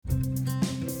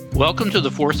Welcome to the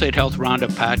Foresight Health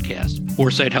Roundup podcast,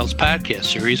 Foresight Health's podcast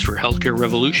series for healthcare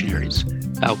revolutionaries.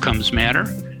 Outcomes matter,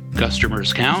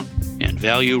 customers count, and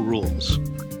value rules.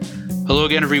 Hello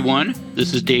again, everyone.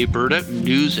 This is Dave Burda,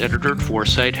 news editor at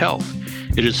Foresight Health.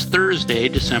 It is Thursday,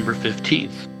 December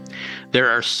 15th.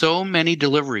 There are so many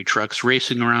delivery trucks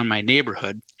racing around my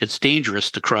neighborhood, it's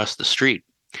dangerous to cross the street.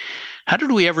 How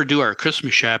did we ever do our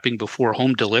Christmas shopping before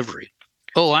home delivery?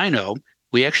 Oh, I know.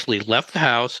 We actually left the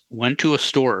house, went to a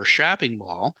store or shopping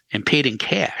mall, and paid in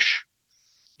cash.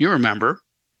 You remember,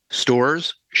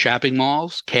 stores, shopping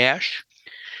malls, cash.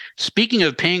 Speaking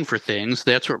of paying for things,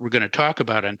 that's what we're going to talk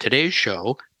about on today's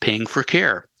show, paying for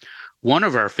care. One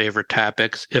of our favorite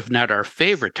topics, if not our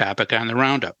favorite topic on the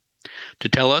Roundup. To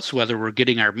tell us whether we're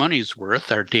getting our money's worth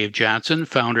are Dave Johnson,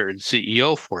 founder and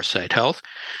CEO of Foresight Health,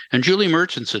 and Julie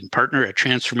Murchison, partner at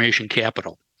Transformation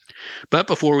Capital. But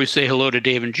before we say hello to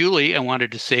Dave and Julie, I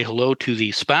wanted to say hello to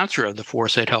the sponsor of the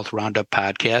Foresight Health Roundup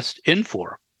podcast,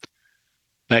 Infor.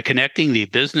 By connecting the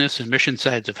business and mission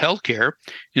sides of healthcare,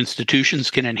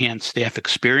 institutions can enhance staff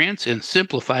experience and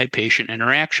simplify patient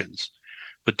interactions.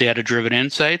 With data-driven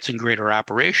insights and greater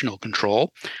operational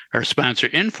control, our sponsor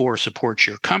Infor supports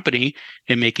your company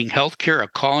in making healthcare a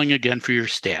calling again for your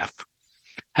staff.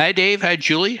 Hi, Dave. Hi,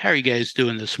 Julie. How are you guys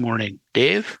doing this morning?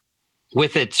 Dave?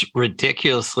 With its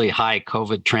ridiculously high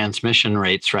COVID transmission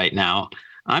rates right now,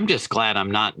 I'm just glad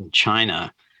I'm not in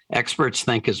China. Experts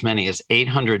think as many as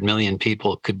 800 million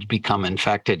people could become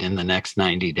infected in the next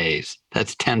 90 days.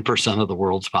 That's 10% of the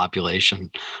world's population.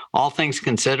 All things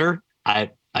considered,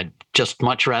 I'd just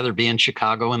much rather be in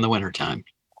Chicago in the wintertime.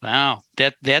 Wow,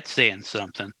 that's saying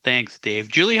something. Thanks, Dave.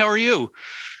 Julie, how are you?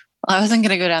 Well, I wasn't going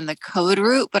to go down the COVID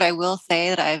route, but I will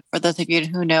say that for those of you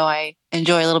who know, I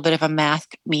enjoy a little bit of a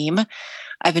mask meme.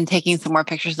 I've been taking some more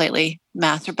pictures lately.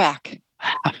 Masks are back.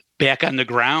 Back on the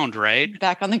ground, right?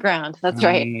 Back on the ground. That's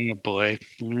right. Oh, boy.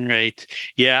 All right.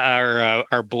 Yeah,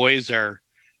 our boys are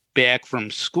back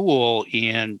from school,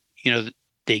 and,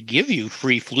 they give you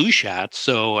free flu shots.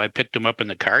 So I picked them up in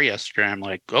the car yesterday. I'm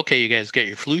like, okay, you guys get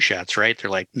your flu shots, right?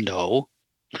 They're like, no.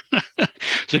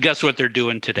 So guess what they're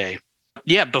doing today?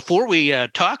 Yeah, before we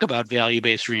talk about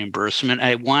value-based reimbursement,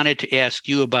 I wanted to ask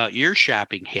you about your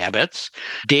shopping habits.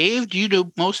 Dave, do you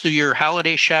do most of your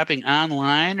holiday shopping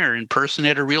online or in person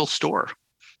at a real store?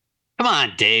 Come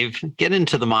on, Dave, get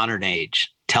into the modern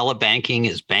age. Telebanking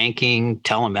is banking.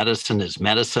 Telemedicine is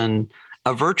medicine.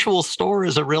 A virtual store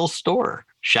is a real store.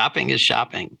 Shopping is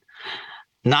shopping.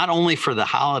 Not only for the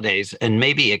holidays and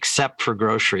maybe except for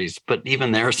groceries, but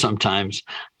even there sometimes,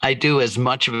 I do as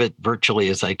much of it virtually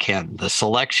as I can. The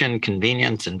selection,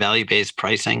 convenience, and value-based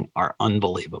pricing are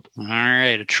unbelievable. All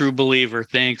right, a true believer.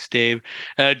 Thanks, Dave.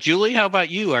 Julie, how about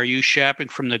you? Are you shopping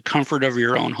from the comfort of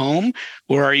your own home,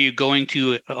 or are you going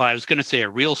to, I was going to say a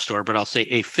real store, but I'll say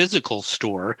a physical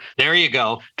store? There you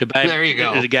go. There you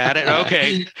go. Got it?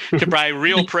 Okay. To buy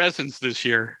real presents this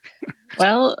year.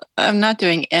 Well, I'm not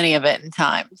doing any of it in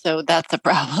time, so that's a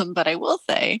problem. But I will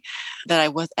say that I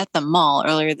was at the mall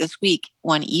earlier this week,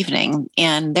 one evening,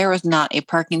 and there was not a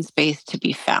parking space to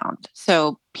be found.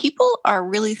 So people are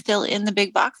really still in the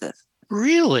big boxes.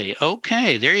 Really?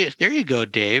 Okay. There you go,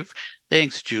 Dave.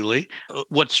 Thanks, Julie.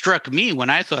 What struck me when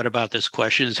I thought about this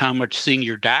question is how much seeing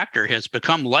your doctor has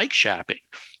become like shopping.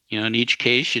 In each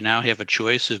case, you now have a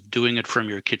choice of doing it from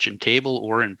your kitchen table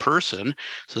or in person.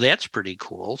 So that's pretty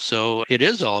cool. So it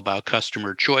is all about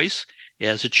customer choice,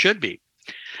 as it should be.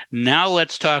 Now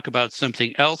let's talk about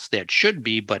something else that should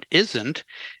be but isn't,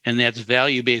 and that's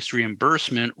value-based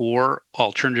reimbursement or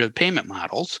alternative payment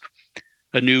models.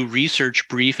 A new research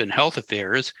brief in Health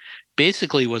Affairs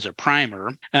basically was a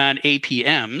primer on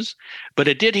APMs, but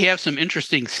it did have some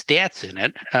interesting stats in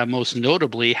it, most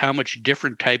notably how much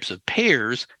different types of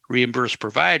payers reimburse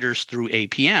providers through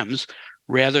APMs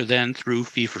rather than through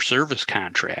fee-for-service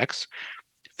contracts.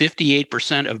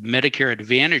 58% of Medicare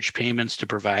Advantage payments to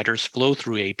providers flow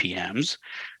through APMs.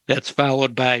 That's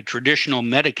followed by traditional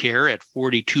Medicare at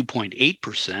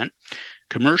 42.8%.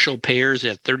 Commercial payers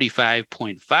at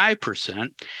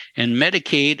 35.5%, and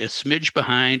Medicaid a smidge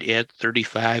behind at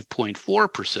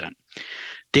 35.4%.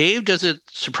 Dave, does it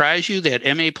surprise you that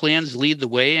MA plans lead the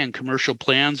way and commercial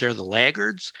plans are the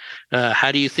laggards?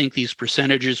 How do you think these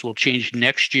percentages will change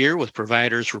next year with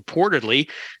providers reportedly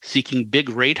seeking big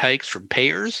rate hikes from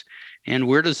payers? And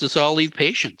where does this all leave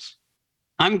patients?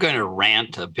 I'm going to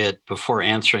rant a bit before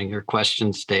answering your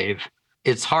questions, Dave.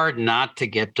 It's hard not to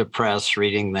get depressed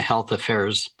reading the Health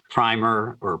Affairs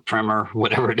primer or primer,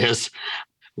 whatever it is.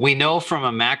 We know from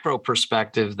a macro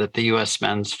perspective that the U.S.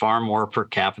 spends far more per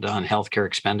capita on healthcare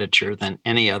expenditure than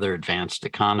any other advanced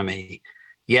economy.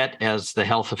 Yet, as the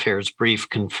Health Affairs brief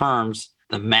confirms,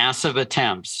 The massive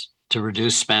attempts to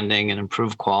reduce spending and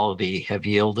improve quality have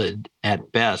yielded,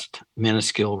 at best,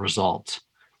 minuscule results.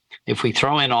 If we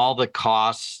throw in all the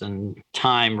costs and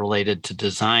time related to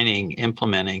designing,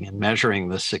 implementing, and measuring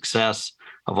the success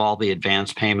of all the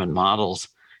advanced payment models,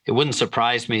 it wouldn't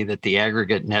surprise me that the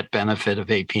aggregate net benefit of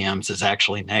APMs is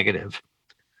actually negative.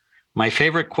 My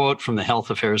favorite quote from the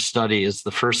Health Affairs study is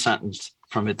the first sentence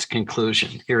from its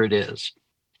conclusion. Here it is.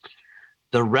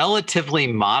 The relatively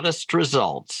modest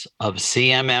results of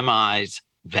CMMI's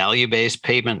value-based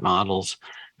payment models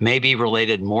may be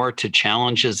related more to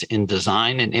challenges in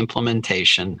design and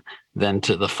implementation than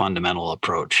to the fundamental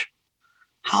approach.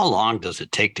 How long does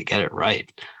it take to get it right?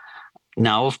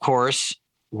 Now, of course,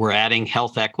 we're adding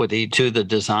health equity to the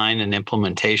design and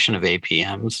implementation of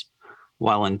APMs.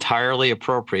 While entirely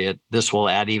appropriate, this will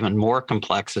add even more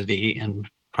complexity and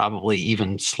probably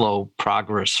even slow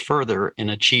progress further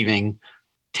in achieving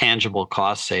tangible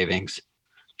cost savings.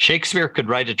 Shakespeare could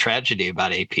write a tragedy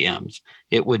about APMs.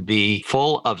 It would be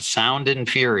full of sound and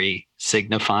fury,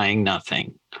 signifying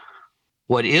nothing.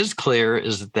 What is clear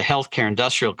is that the healthcare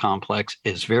industrial complex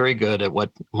is very good at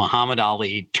what Muhammad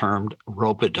Ali termed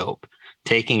rope-a-dope,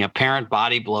 taking apparent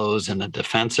body blows in a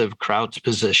defensive crouch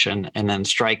position and then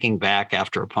striking back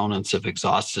after opponents have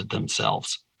exhausted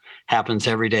themselves. Happens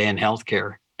every day in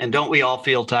healthcare. And don't we all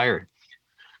feel tired?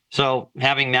 So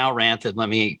having now ranted, let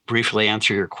me briefly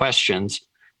answer your questions.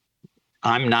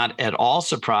 I'm not at all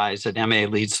surprised that MA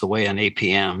leads the way on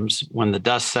APMs. When the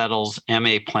dust settles,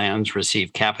 MA plans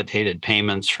receive capitated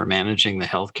payments for managing the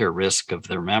healthcare risk of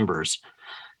their members.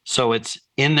 So it's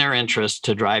in their interest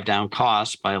to drive down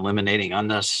costs by eliminating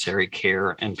unnecessary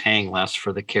care and paying less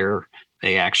for the care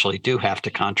they actually do have to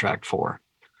contract for.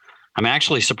 I'm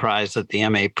actually surprised that the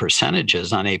MA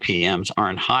percentages on APMs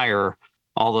aren't higher,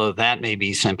 although that may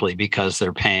be simply because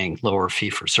they're paying lower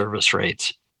fee-for-service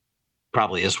rates.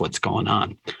 Probably is what's going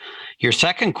on. Your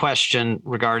second question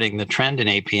regarding the trend in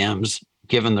APMs,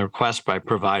 given the request by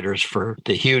providers for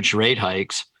the huge rate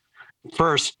hikes,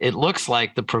 first, it looks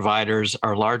like the providers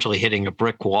are largely hitting a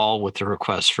brick wall with the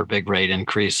request for big rate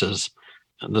increases.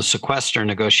 The sequester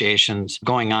negotiations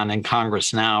going on in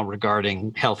Congress now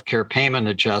regarding healthcare payment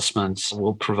adjustments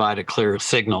will provide a clear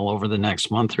signal over the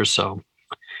next month or so.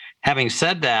 Having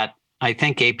said that, I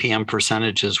think APM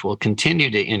percentages will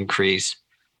continue to increase,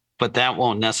 but that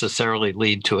won't necessarily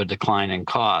lead to a decline in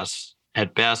costs.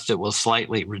 At best, it will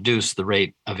slightly reduce the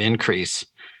rate of increase.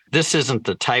 This isn't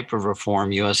the type of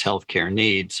reform U.S. healthcare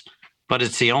needs, but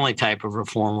it's the only type of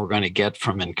reform we're going to get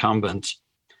from incumbents.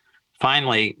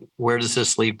 Finally, where does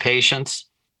this leave patients?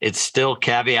 It's still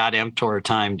caveat emptor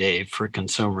time, Dave, for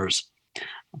consumers.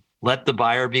 Let the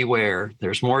buyer beware.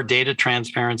 There's more data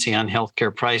transparency on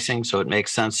healthcare pricing, so it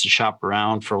makes sense to shop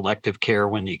around for elective care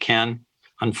when you can.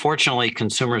 Unfortunately,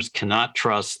 consumers cannot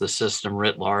trust the system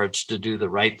writ large to do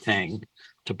the right thing,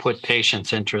 to put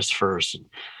patients' interests first.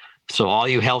 So all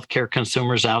you healthcare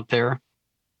consumers out there,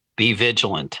 be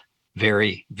vigilant,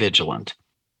 very vigilant.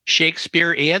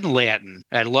 Shakespeare and Latin.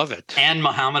 I love it. And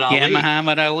Muhammad Ali. And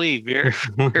Muhammad Ali. Very,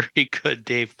 very good,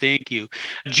 Dave. Thank you.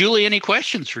 Julie, any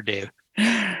questions for Dave?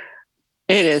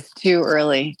 It is too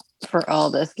early for all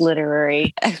this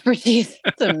literary expertise.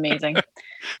 It's amazing.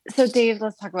 So, Dave,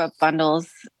 let's talk about bundles.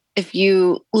 If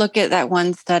you look at that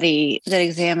one study that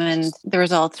examined the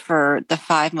results for the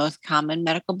 5 most common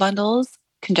medical bundles,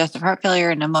 congestive heart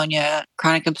failure, pneumonia,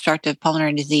 chronic obstructive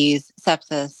pulmonary disease,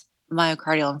 sepsis,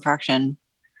 myocardial infarction,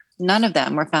 none of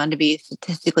them were found to be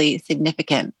statistically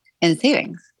significant in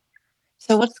savings.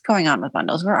 So what's going on with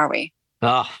bundles? Where are we?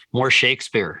 More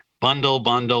Shakespeare. Bundle,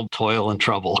 bundle, toil, and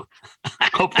trouble. I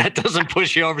hope that doesn't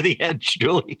push you over the edge,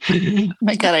 Julie.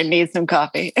 My God, I need some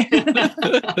coffee.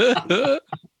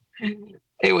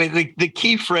 Anyway, the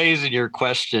key phrase in your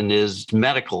question is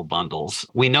medical bundles.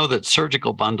 We know that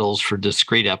surgical bundles for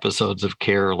discrete episodes of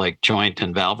care like joint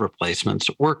and valve replacements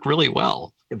work really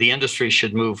well. The industry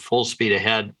should move full speed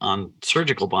ahead on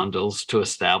surgical bundles to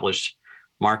establish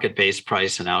market-based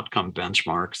price and outcome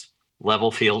benchmarks.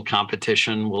 Level field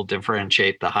competition will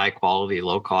differentiate the high-quality,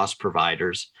 low-cost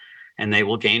providers, and they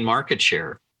will gain market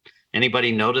share.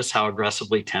 Anybody notice how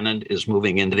aggressively Tenet is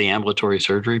moving into the ambulatory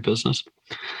surgery business?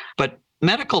 But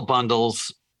medical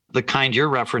bundles, the kind you're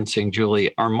referencing,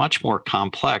 Julie, are much more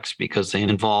complex because they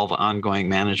involve ongoing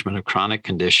management of chronic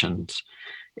conditions.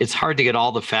 It's hard to get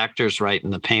all the factors right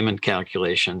in the payment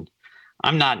calculation.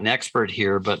 I'm not an expert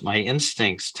here, but my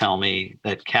instincts tell me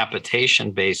that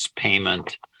capitation-based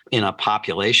payment in a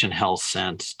population health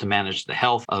sense to manage the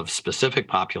health of specific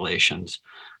populations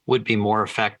would be more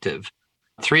effective.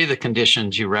 3 of the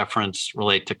conditions you referenced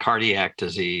relate to cardiac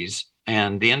disease,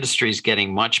 And the industry is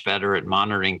getting much better at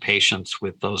monitoring patients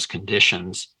with those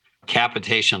conditions.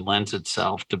 Capitation lends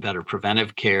itself to better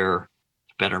preventive care,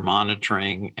 better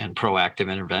monitoring, and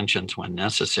proactive interventions when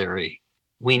necessary.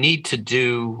 We need to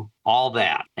do all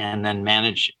that and then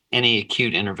manage any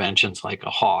acute interventions like a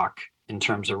hawk in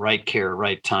terms of right care,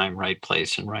 right time, right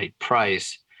place, and right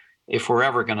price if we're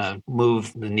ever going to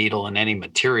move the needle in any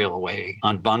material way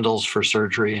on bundles for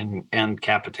surgery and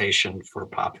capitation for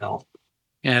pop health.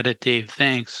 Got it, Dave.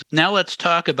 Thanks. Now let's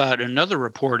talk about another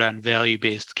report on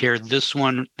value-based care. This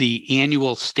one, the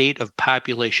annual State of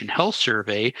Population Health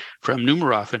Survey from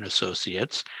Numeroff and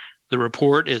Associates. The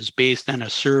report is based on a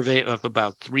survey of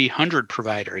about 300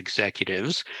 provider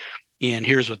executives. And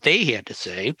here's what they had to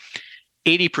say.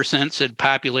 80% said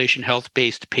population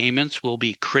health-based payments will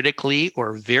be critically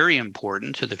or very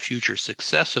important to the future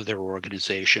success of their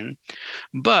organization,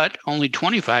 but only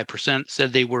 25%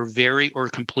 said they were very or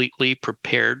completely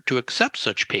prepared to accept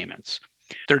such payments.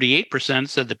 38%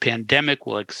 said the pandemic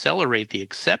will accelerate the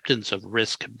acceptance of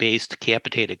risk-based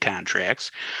capitated contracts,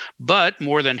 but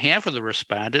more than half of the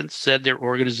respondents said their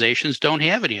organizations don't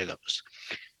have any of those.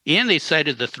 And they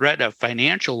cited the threat of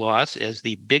financial loss as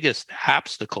the biggest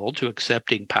obstacle to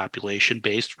accepting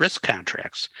population-based risk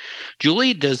contracts.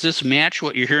 Julie, does this match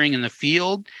what you're hearing in the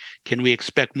field? Can we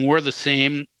expect more of the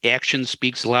same? Action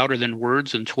speaks louder than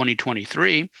words in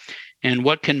 2023. And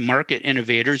what can market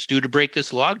innovators do to break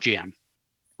this logjam?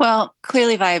 Well,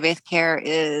 clearly value-based care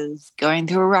is going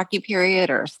through a rocky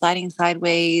period or sliding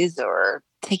sideways or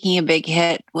taking a big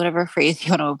hit, whatever phrase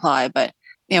you want to apply. But,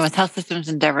 with health systems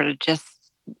endeavor to just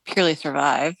purely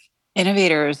survive,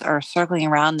 innovators are circling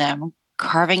around them,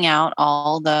 carving out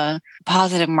all the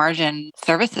positive margin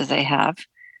services they have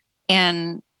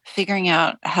and figuring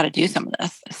out how to do some of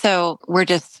this. So we're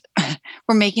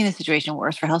making the situation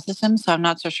worse for health systems. So I'm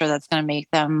not so sure that's going to make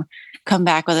them come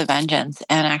back with a vengeance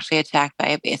and actually attack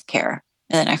value-based care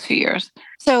in the next few years.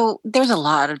 So there's a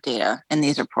lot of data in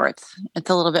these reports. It's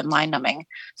a little bit mind-numbing.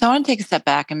 So I want to take a step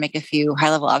back and make a few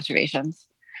high-level observations.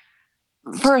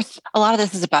 First, a lot of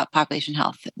this is about population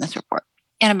health in this report.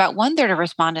 And about 1/3 of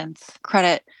respondents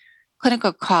credit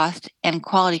clinical cost and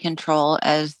quality control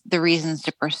as the reasons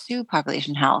to pursue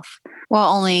population health,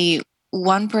 while only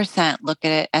 1% look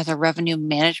at it as a revenue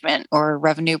management or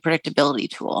revenue predictability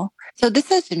tool. So this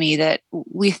says to me that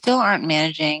we still aren't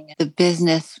managing the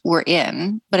business we're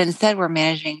in, but instead we're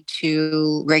managing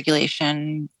to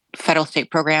regulation, federal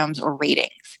state programs, or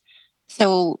ratings.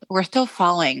 So we're still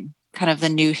following kind of the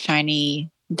new shiny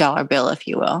dollar bill, if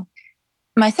you will.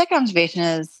 My second observation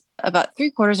is about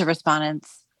 3/4 of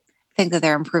respondents think that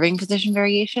they're improving physician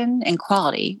variation and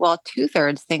quality, while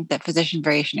 2/3 think that physician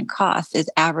variation and cost is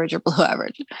average or below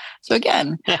average. So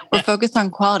again, we're focused on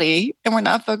quality and we're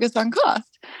not focused on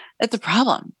cost. It's a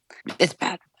problem. It's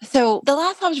bad. So the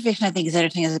last observation I think is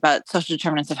interesting is about social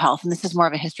determinants of health. And this is more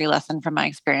of a history lesson from my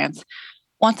experience.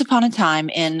 Once upon a time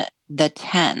in the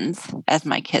 10s, as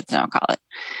my kids now call it,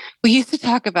 we used to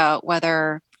talk about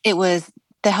whether it was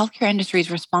the healthcare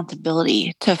industry's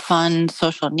responsibility to fund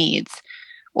social needs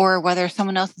or whether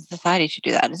someone else in society should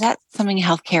do that. Is that something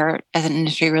healthcare as an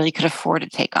industry really could afford to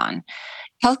take on?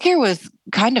 Healthcare was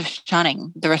kind of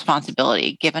shunning the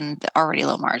responsibility given the already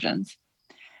low margins.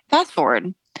 Fast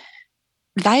forward,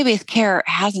 value-based care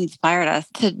has inspired us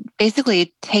to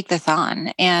basically take this on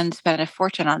and spend a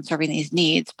fortune on serving these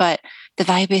needs, but the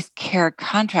value-based care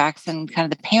contracts and kind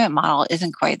of the payment model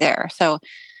isn't quite there. So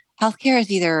healthcare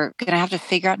is either going to have to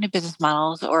figure out new business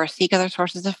models or seek other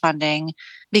sources of funding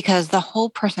because the whole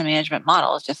person management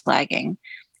model is just lagging.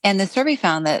 And the survey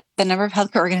found that the number of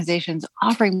healthcare organizations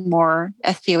offering more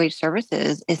SDOH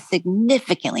services is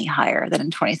significantly higher than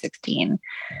in 2016.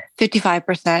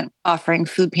 55% offering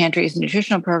food pantries and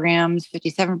nutritional programs,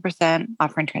 57%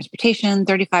 offering transportation,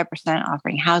 35%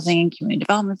 offering housing and community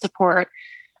development support.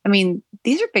 I mean,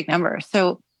 these are big numbers.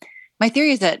 So my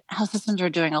theory is that health systems are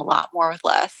doing a lot more with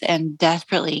less and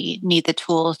desperately need the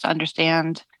tools to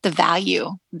understand the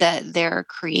value that they're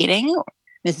creating.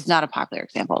 This is not a popular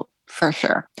example, for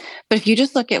sure. But if you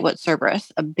just look at what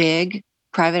Cerberus, a big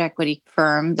private equity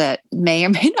firm that may or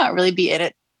may not really be in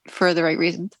it for the right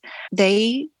reasons,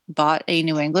 they bought a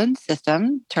New England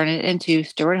system, turned it into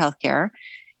Steward Healthcare,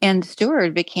 and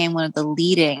Steward became one of the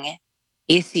leading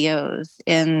ACOs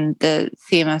in the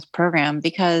CMS program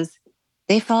because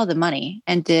they followed the money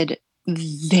and did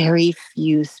very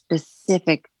few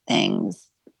specific things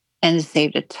and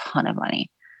saved a ton of money.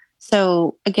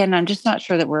 So again, I'm just not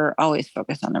sure that we're always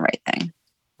focused on the right thing.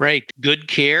 Right. Good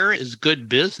care is good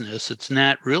business. It's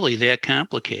not really that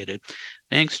complicated.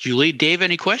 Thanks, Julie. Dave,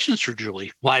 any questions for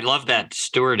Julie? Well, I love that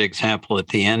Steward example at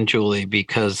the end, Julie,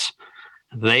 because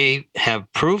they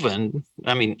have proven,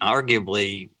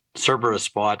 arguably Cerberus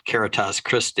bought Caritas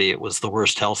Christi. It was the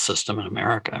worst health system in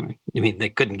America. They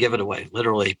couldn't give it away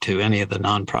literally to any of the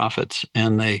nonprofits.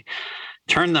 And they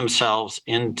turned themselves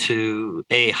into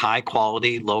a high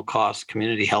quality, low cost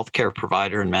community healthcare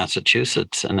provider in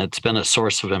Massachusetts. And it's been a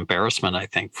source of embarrassment, I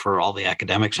think, for all the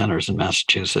academic centers in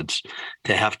Massachusetts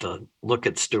to have to look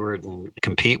at Steward and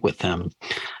compete with them.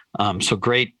 So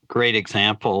great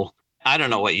example. I don't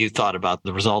know what you thought about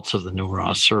the results of the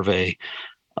Numera survey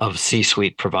of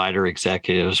C-suite provider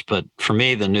executives, but for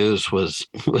me, the news was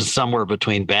somewhere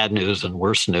between bad news and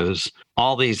worse news.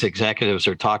 All these executives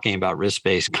are talking about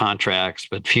risk-based contracts,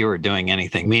 but few are doing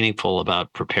anything meaningful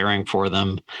about preparing for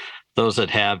them. Those that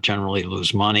have generally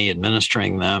lose money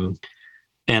administering them.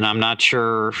 And I'm not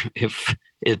sure if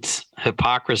it's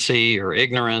hypocrisy or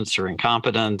ignorance or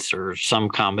incompetence or some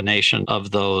combination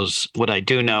of those. What I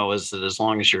do know is that as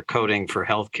long as you're coding for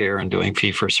healthcare and doing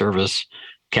fee-for-service,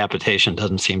 capitation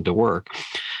doesn't seem to work.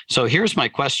 So here's my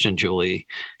question, Julie.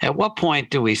 At what point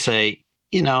do we say,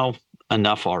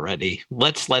 enough already?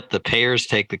 Let's let the payers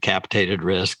take the capitated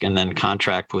risk and then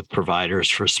contract with providers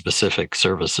for specific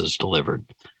services delivered.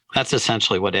 That's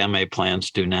essentially what MA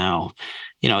plans do now.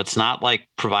 It's not like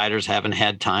providers haven't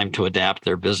had time to adapt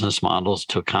their business models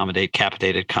to accommodate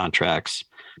capitated contracts.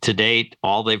 To date,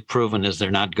 all they've proven is they're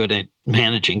not good at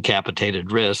managing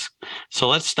capitated risk. So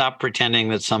let's stop pretending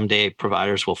that someday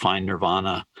providers will find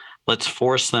nirvana. Let's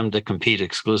force them to compete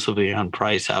exclusively on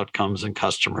price, outcomes, and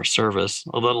customer service,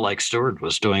 a little like Steward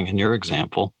was doing in your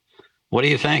example. What do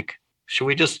you think? Should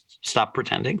we just stop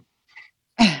pretending?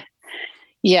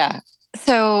 Yeah.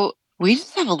 So we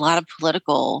just have a lot of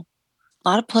political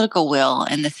will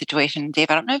in this situation. Dave,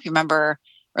 I don't know if you remember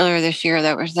earlier this year,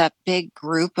 there was that big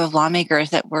group of lawmakers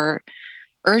that were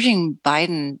urging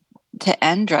Biden to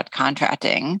end direct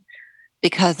contracting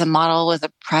because the model was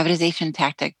a privatization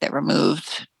tactic that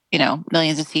removed,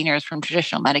 millions of seniors from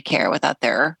traditional Medicare without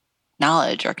their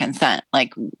knowledge or consent.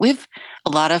 Like, we've a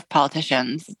lot of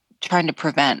politicians trying to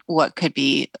prevent what could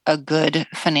be a good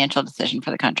financial decision for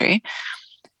the country.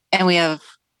 And we have,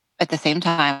 at the same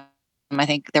time, I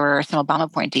think there were some Obama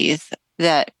appointees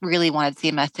that really wanted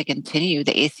CMS to continue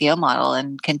the ACO model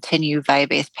and continue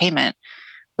value-based payment,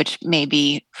 which may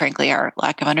be, frankly, our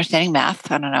lack of understanding math.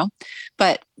 I don't know.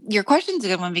 But your question's a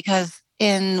good one, because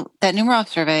in that Numera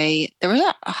survey, there was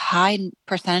a high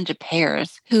percentage of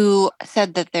payers who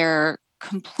said that they're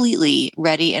completely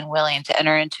ready and willing to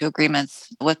enter into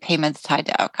agreements with payments tied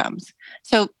to outcomes.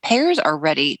 So payers are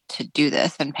ready to do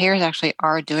this, and payers actually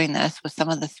are doing this with some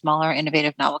of the smaller,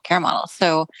 innovative novel care models.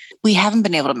 So we haven't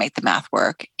been able to make the math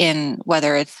work in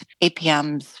whether it's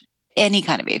APMs, any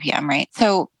kind of APM, right?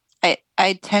 So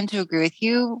I tend to agree with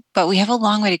you, but we have a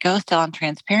long way to go still on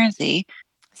transparency.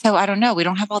 So I don't know. We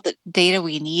don't have all the data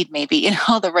we need maybe in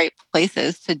all the right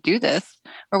places to do this,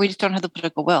 or we just don't have the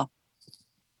political will.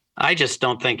 I just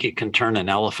don't think you can turn an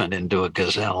elephant into a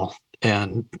gazelle.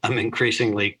 And I'm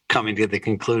increasingly coming to the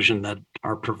conclusion that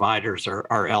our providers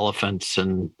are elephants,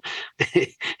 and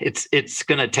it's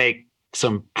going to take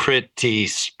some pretty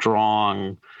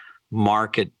strong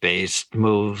market-based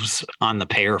moves on the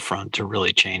payer front to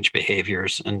really change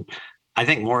behaviors. And I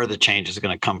think more of the change is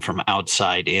going to come from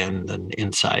outside in than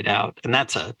inside out. And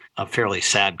that's a fairly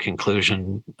sad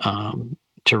conclusion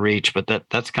to reach, but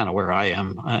that's kind of where I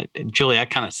am. Julie, I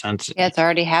kind of sense it. Yeah, it's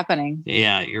already happening.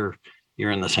 Yeah, you're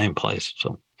in the same place.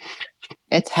 So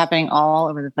it's happening all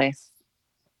over the place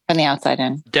from the outside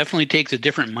in. Definitely takes a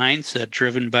different mindset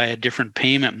driven by a different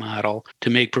payment model to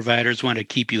make providers want to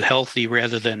keep you healthy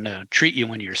rather than treat you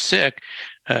when you're sick.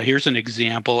 Here's an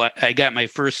example. I got my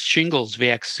first shingles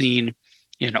vaccine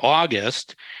in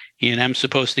August, and I'm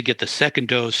supposed to get the second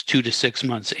dose 2 to 6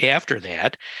 months after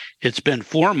that. It's been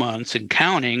 4 months and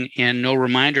counting, and no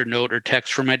reminder note or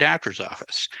text from my doctor's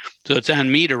office. So it's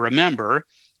on me to remember.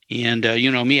 And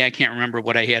me, I can't remember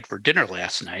what I had for dinner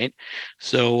last night.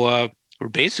 So we're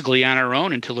basically on our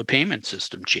own until the payment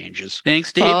system changes.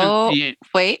 Thanks, David. Oh,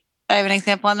 wait, I have an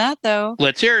example on that, though.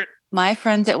 Let's hear it. My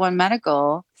friends at One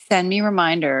Medical send me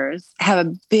reminders, have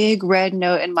a big red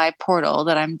note in my portal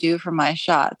that I'm due for my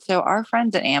shot. So our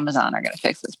friends at Amazon are going to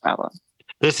fix this problem.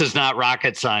 This is not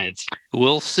rocket science.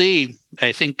 We'll see.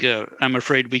 I think I'm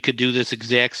afraid we could do this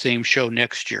exact same show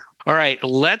next year. All right,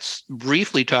 let's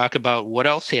briefly talk about what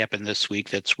else happened this week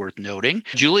that's worth noting.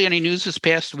 Julie, any news this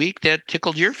past week that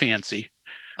tickled your fancy?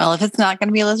 Well, if it's not going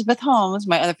to be Elizabeth Holmes,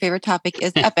 my other favorite topic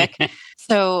is Epic.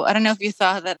 So I don't know if you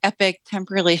saw that Epic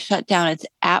temporarily shut down its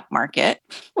app market,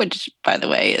 which, by the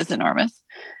way, is enormous.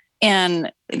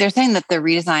 And they're saying that the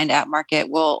redesigned app market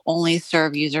will only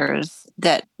serve users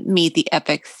that meet the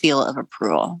Epic seal of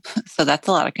approval. So that's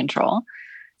a lot of control.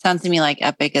 Sounds to me like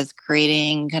Epic is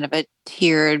creating kind of a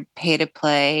tiered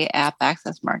pay-to-play app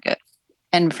access market.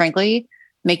 And frankly,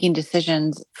 making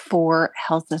decisions for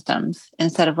health systems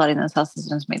instead of letting those health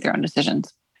systems make their own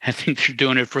decisions. I think they're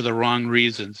doing it for the wrong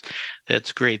reasons.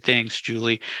 That's great. Thanks,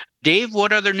 Julie. Dave,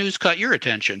 what other news caught your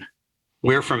attention?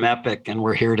 We're from Epic and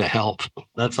we're here to help.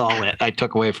 That's all I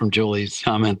took away from Julie's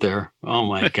comment there. Oh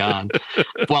my God.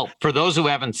 Well, for those who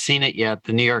haven't seen it yet,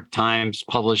 the New York Times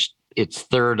published its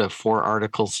third of 4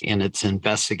 articles in its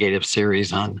investigative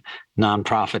series on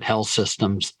nonprofit health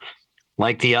systems.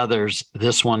 Like the others,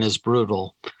 this one is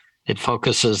brutal. It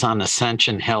focuses on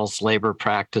Ascension Health's labor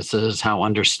practices, how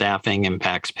understaffing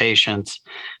impacts patients,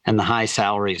 and the high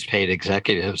salaries paid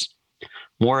executives.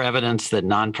 More evidence that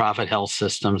nonprofit health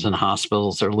systems and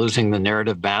hospitals are losing the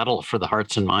narrative battle for the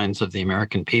hearts and minds of the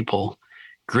American people.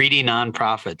 Greedy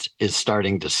nonprofits is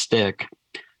starting to stick.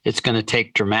 It's going to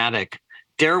take dramatic,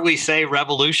 dare we say,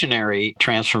 revolutionary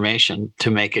transformation to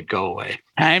make it go away.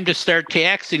 Time to start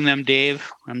taxing them, Dave.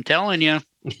 I'm telling you.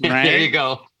 Right? There you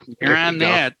go. You're on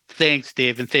that. Thanks,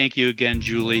 Dave. And thank you again,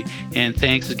 Julie. And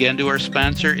thanks again to our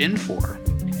sponsor, Infor.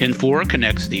 Infor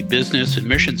connects the business and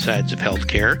mission sides of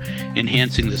healthcare,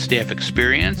 enhancing the staff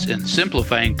experience and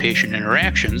simplifying patient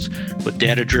interactions with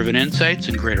data-driven insights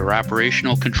and greater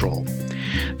operational control.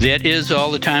 That is all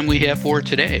the time we have for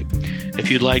today. If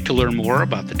you'd like to learn more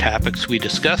about the topics we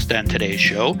discussed on today's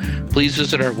show, please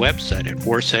visit our website at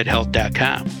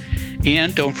foresightshealth.com.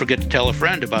 And don't forget to tell a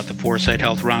friend about the Foresight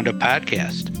Health Roundup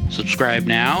podcast. Subscribe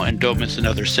now and don't miss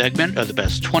another segment of the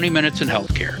best 20 minutes in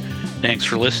healthcare. Thanks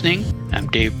for listening. I'm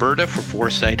Dave Burda for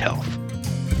Foresight Health.